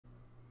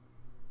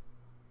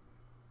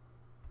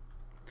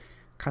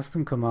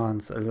Custom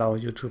commands allow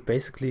you to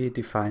basically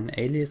define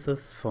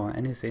aliases for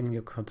anything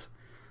you could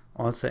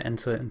also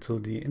enter into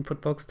the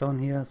input box down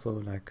here, so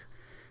like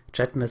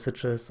chat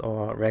messages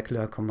or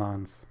regular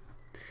commands.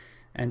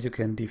 And you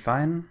can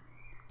define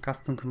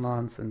custom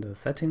commands in the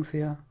settings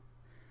here.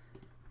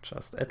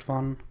 Just add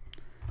one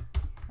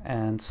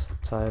and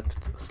type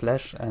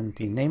 / and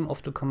the name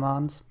of the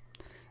command.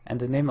 And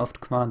the name of the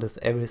command is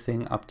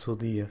everything up to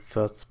the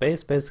first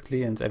space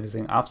basically, and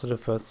everything after the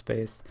first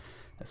space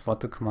is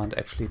what the command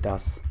actually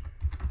does.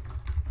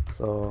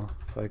 So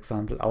for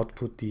example,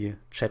 output the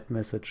chat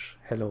message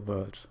hello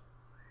world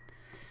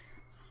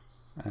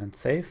and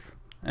save.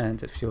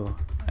 And if you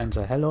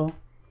enter hello,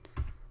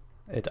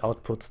 it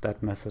outputs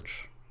that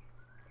message.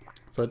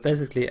 So it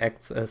basically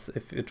acts as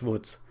if it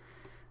would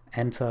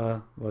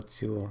enter what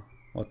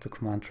the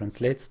command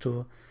translates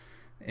to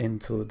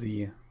into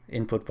the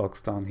input box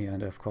down here.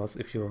 And of course,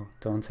 if you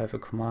don't have a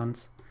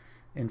command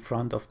in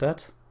front of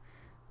that,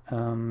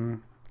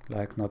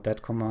 like not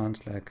that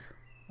command, like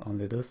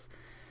only this,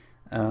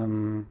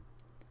 then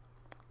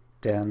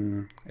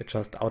it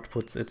just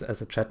outputs it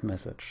as a chat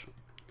message.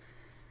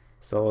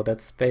 So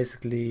that's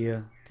basically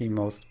the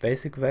most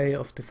basic way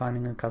of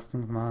defining a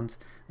custom command.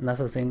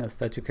 Another thing is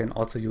that you can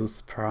also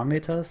use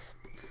parameters.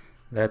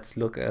 Let's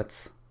look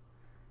at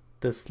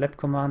this slap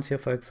command here,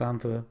 for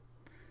example,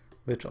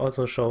 which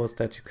also shows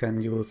that you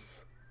can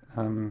use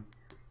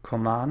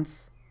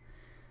commands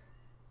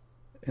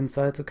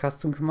inside the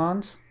custom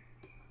command.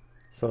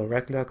 So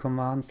regular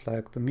commands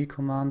like the me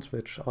command,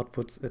 which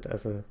outputs it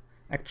as an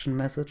action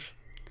message.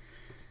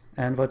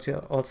 And what you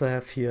also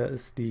have here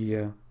is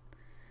the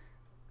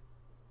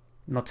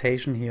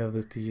notation here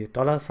with the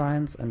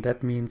 $signs, and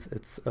that means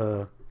it's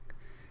a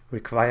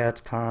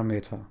required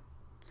parameter.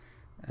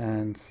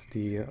 And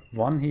the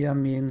 1 here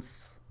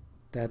means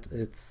that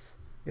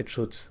it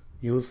should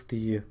use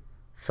the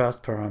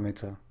first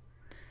parameter.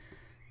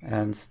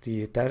 And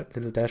the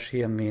little dash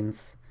here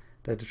means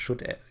that it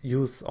should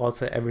use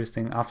also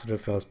everything after the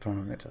first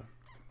parameter.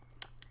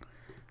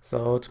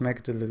 So to make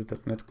it a little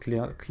bit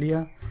more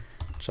clear,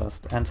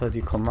 just enter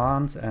the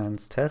command and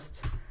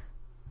test.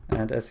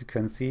 And as you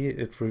can see,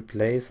 it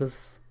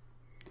replaces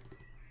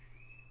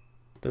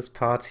this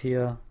part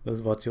here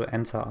with what you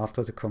enter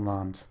after the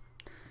command.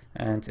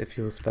 And if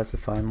you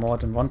specify more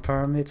than one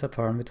parameter,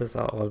 parameters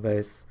are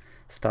always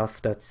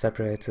stuff that's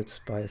separated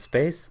by a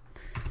space,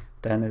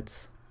 then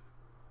it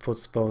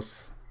puts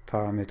both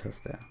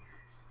parameters there.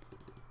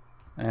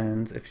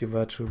 And if you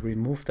were to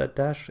remove that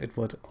dash, it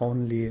would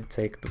only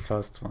take the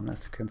first one.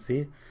 As you can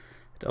see,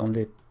 it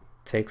only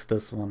takes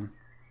this one.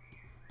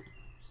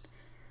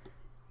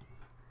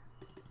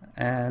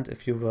 And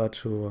if you were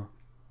to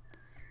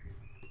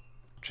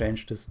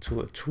change this to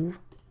a 2,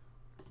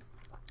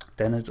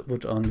 then it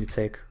would only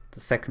take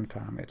the second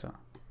parameter.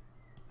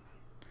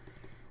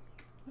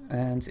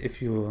 And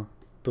if you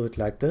do it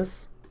like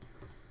this,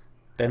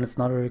 then it's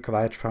not a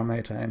required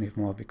parameter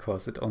anymore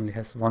because it only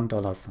has one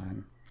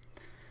 $sign.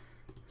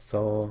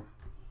 So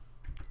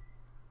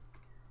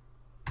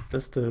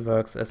this still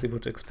works as you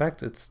would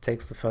expect. It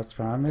takes the first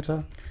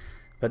parameter,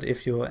 but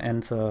if you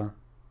enter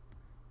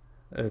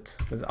it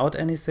without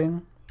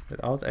anything,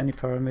 without any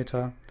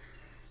parameter,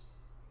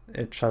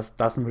 it just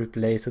doesn't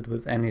replace it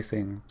with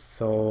anything.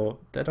 So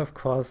that of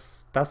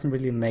course doesn't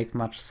really make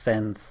much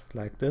sense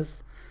like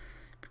this,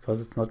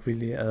 because it's not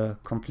really a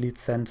complete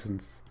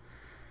sentence.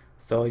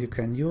 So you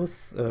can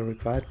use a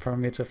required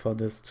parameter for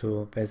this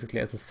to basically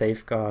as a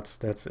safeguard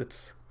that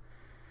it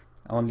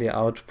only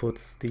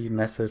outputs the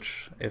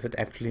message if it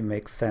actually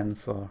makes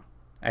sense or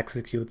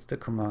executes the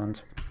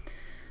command.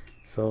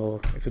 So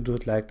if you do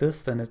it like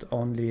this, then it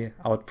only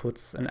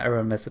outputs an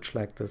error message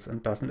like this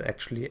and doesn't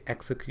actually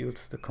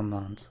execute the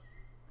command.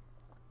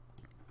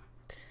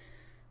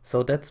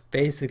 So that's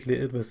basically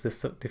it with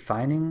this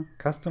defining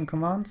custom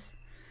commands.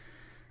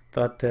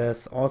 But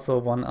there's also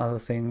one other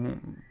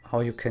thing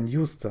how you can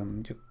use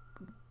them. You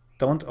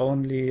don't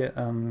only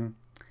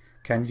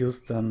can use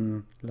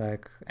them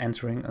like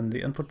entering in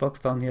the input box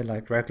down here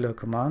like regular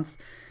commands.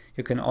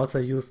 You can also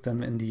use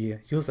them in the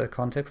user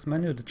context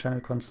menu, the channel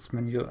context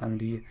menu, and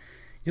the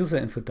user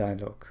info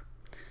dialog.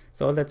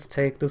 So let's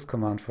take this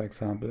command, for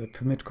example, a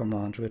permit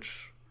command,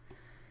 which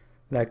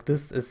like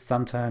this is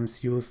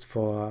sometimes used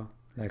for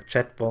like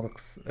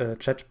chatbots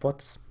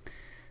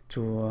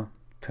to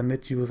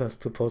permit users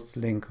to post a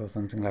link or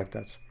something like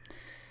that.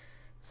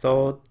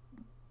 So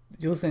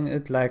using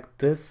it like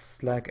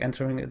this, like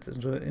entering it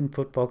into the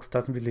input box,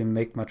 doesn't really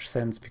make much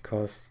sense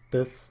because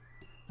this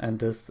and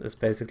this is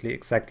basically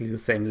exactly the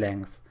same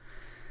length.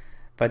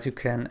 But you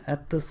can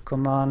add this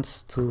command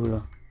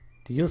to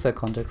the user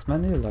context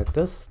menu like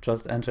this.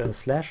 Just enter a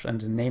 /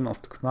 and the name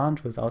of the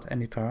command without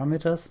any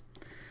parameters.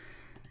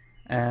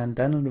 And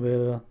then it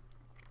will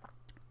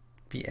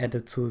be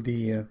added to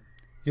the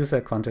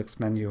user context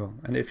menu.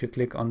 And if you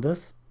click on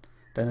this,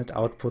 then it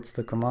outputs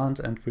the command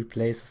and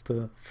replaces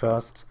the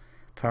first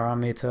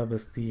parameter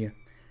with the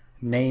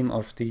name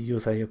of the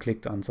user you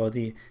clicked on. So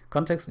the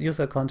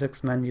user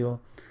context menu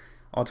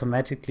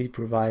automatically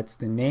provides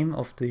the name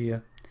of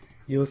the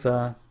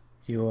user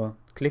you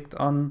clicked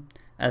on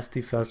as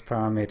the first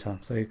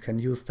parameter. So you can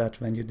use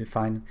that when you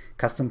define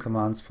custom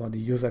commands for the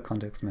user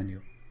context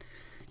menu.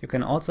 You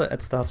can also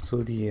add stuff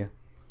to the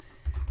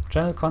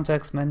channel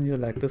context menu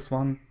like this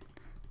one,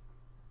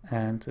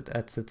 and it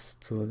adds it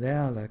to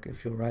there, like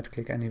if you right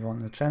click anyone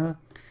in the channel,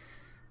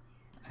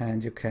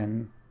 and you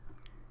can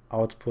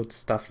output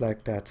stuff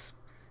like that.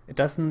 It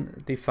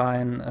doesn't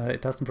define,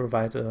 it doesn't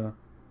provide a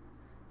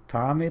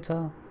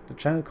parameter. The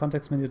channel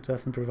context menu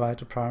doesn't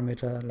provide a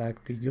parameter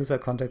like the user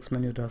context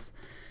menu does,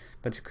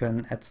 but you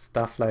can add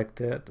stuff like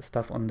the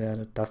stuff on there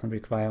that doesn't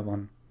require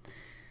one.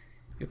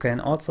 You can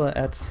also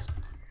add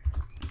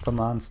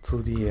commands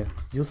to the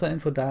user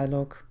info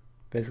dialog,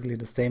 basically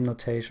the same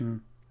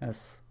notation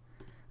as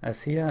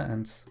here,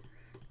 and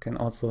you can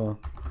also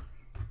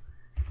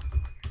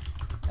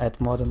add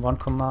more than one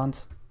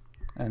command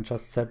and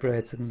just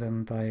separating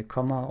them by a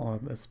comma or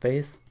a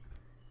space,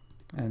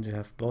 and you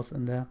have both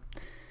in there.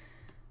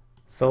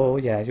 So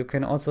yeah, you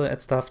can also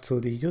add stuff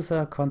to the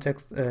user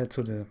context,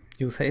 to the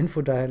user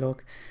info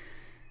dialog,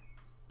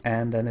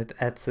 and then it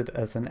adds it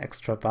as an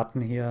extra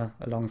button here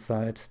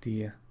alongside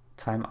the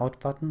timeout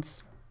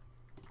buttons,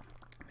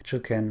 which you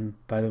can,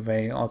 by the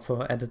way,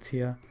 also edit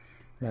here.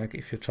 Like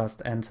if you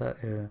just enter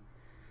a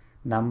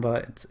number,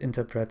 it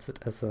interprets it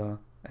as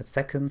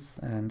seconds,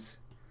 and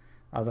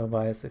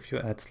otherwise if you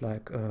add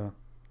like a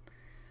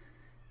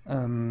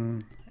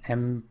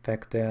M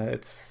back there,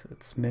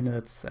 it's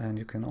minutes, and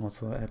you can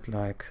also add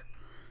like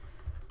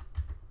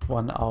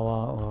 1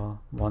 hour or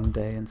 1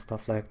 day and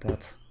stuff like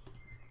that.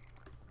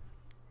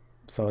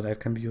 So that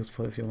can be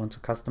useful if you want to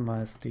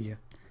customize the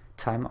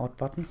timeout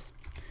buttons.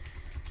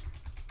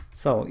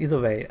 So either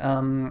way,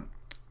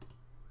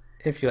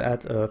 if you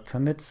add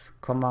permit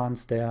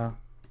commands there,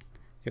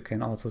 you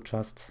can also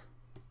just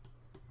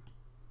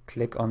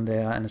click on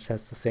there, and it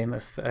has the same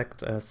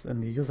effect as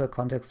in the user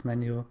context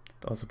menu.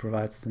 It also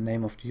provides the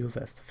name of the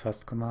user as the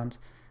first command,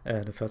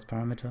 the first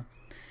parameter.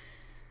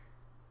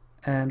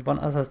 And one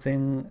other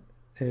thing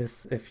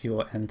is if you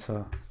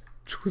enter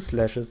 2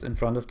 slashes in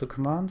front of the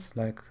command,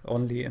 like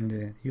only in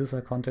the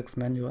user context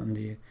menu and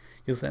the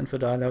user info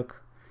dialog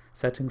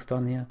settings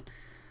down here,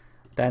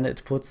 then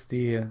it puts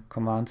the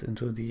command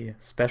into the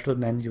special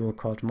menu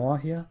called more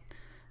here.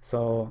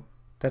 So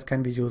that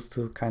can be used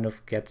to kind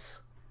of get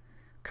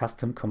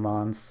custom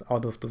commands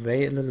out of the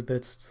way a little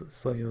bit,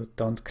 so you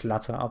don't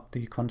clutter up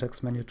the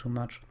context menu too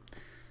much.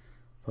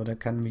 So that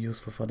can be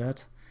useful for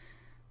that.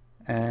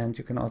 And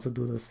you can also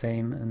do the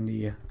same in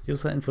the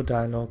user info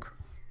dialog.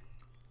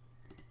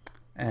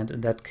 And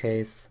in that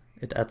case,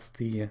 it adds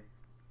the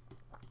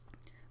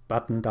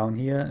button down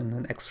here in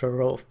an extra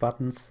row of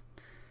buttons.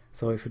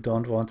 So if you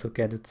don't want to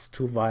get it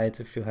too wide,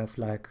 if you have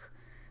like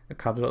a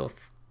couple of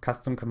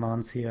custom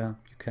commands here,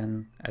 you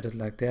can add it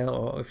like there,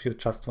 or if you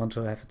just want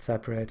to have it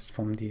separated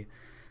from the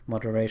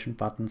moderation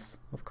buttons,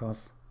 of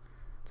course,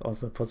 it's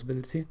also a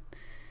possibility.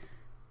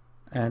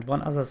 And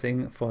one other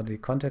thing for the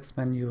context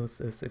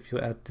menus is if you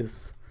add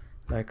this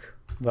like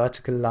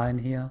vertical line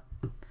here,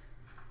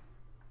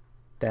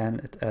 then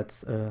it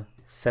adds a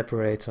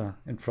separator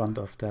in front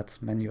of that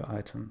menu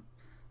item.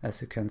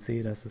 As you can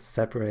see, there's a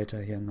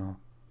separator here now.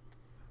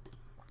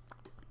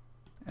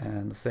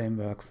 And the same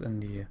works in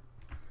the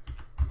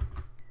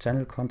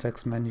channel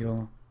context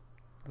menu.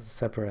 There's a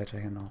separator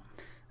here now.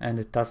 And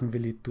it doesn't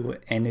really do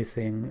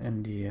anything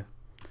in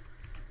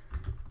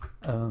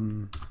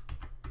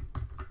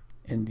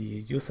the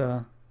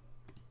user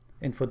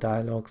info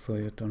dialog, so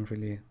you doesn't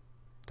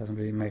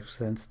really make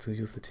sense to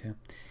use it here.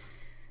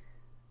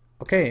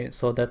 Okay,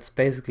 so that's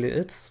basically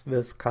it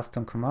with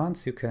custom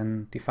commands. You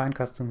can define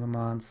custom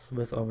commands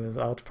with or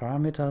without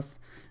parameters,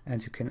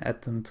 and you can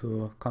add them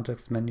to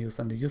context menus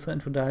and the user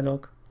info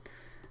dialog.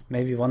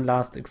 Maybe one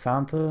last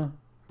example,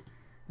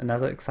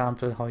 another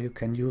example how you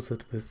can use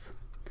it with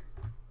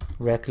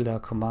regular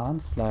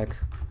commands, like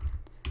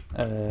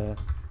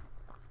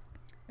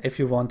if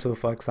you want to,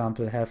 for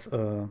example, have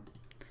a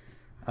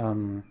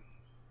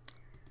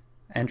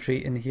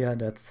entry in here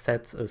that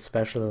sets a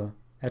special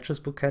address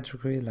book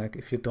category, like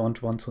if you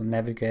don't want to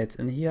navigate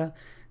in here,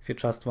 if you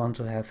just want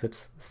to have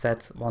it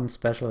set one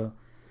special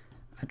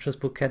address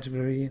book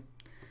category,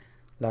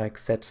 like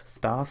set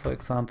star for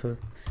example,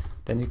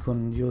 then you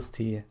can use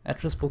the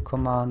address book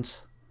command,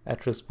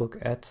 address book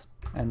add,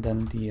 and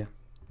then the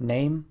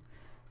name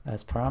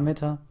as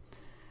parameter,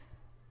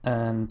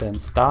 and then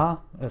star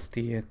as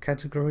the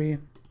category.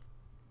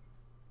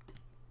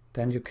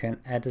 Then you can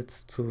add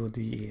it to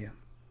the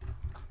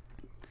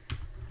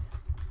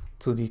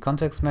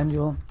context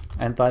menu.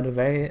 And by the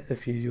way,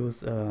 if you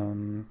use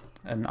an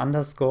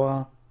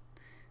underscore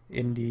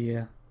in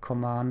the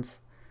command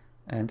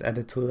and add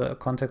it to the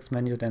context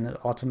menu, then it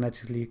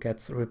automatically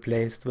gets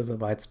replaced with a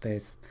white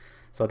space.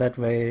 So that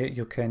way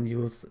you can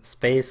use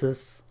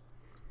spaces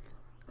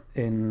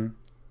in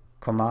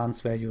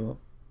commands where you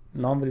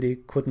normally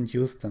couldn't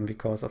use them,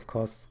 because of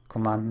course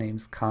command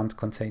names can't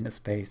contain a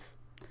space.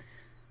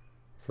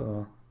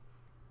 So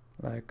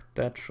like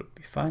that should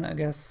be fine, I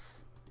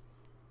guess.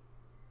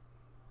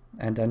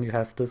 And then you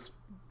have this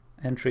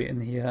entry in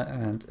here,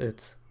 and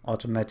it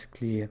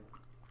automatically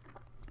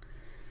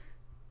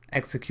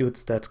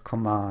executes that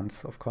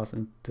command. Of course,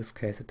 in this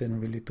case, it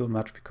didn't really do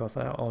much because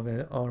I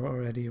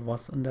already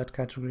was in that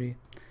category.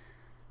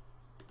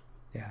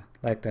 Yeah,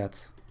 like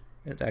that.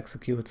 It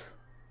executes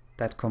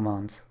that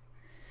command.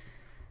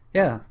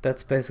 Yeah,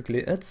 that's basically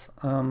it.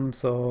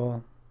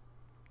 So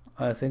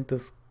I think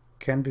this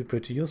can be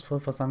pretty useful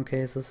for some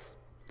cases.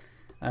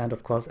 And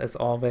of course, as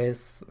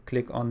always,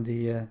 click on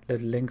the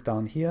little link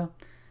down here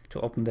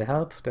to open the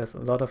help. There's a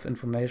lot of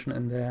information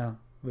in there,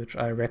 which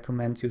I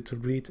recommend you to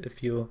read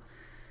if you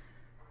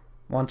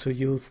want to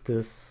use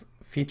this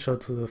feature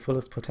to the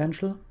fullest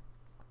potential.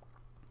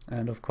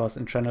 And of course,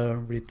 in general,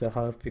 read the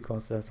help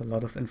because there's a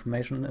lot of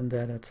information in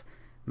there that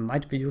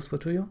might be useful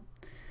to you.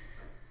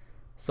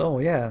 So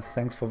yeah,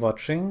 thanks for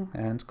watching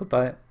and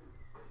goodbye.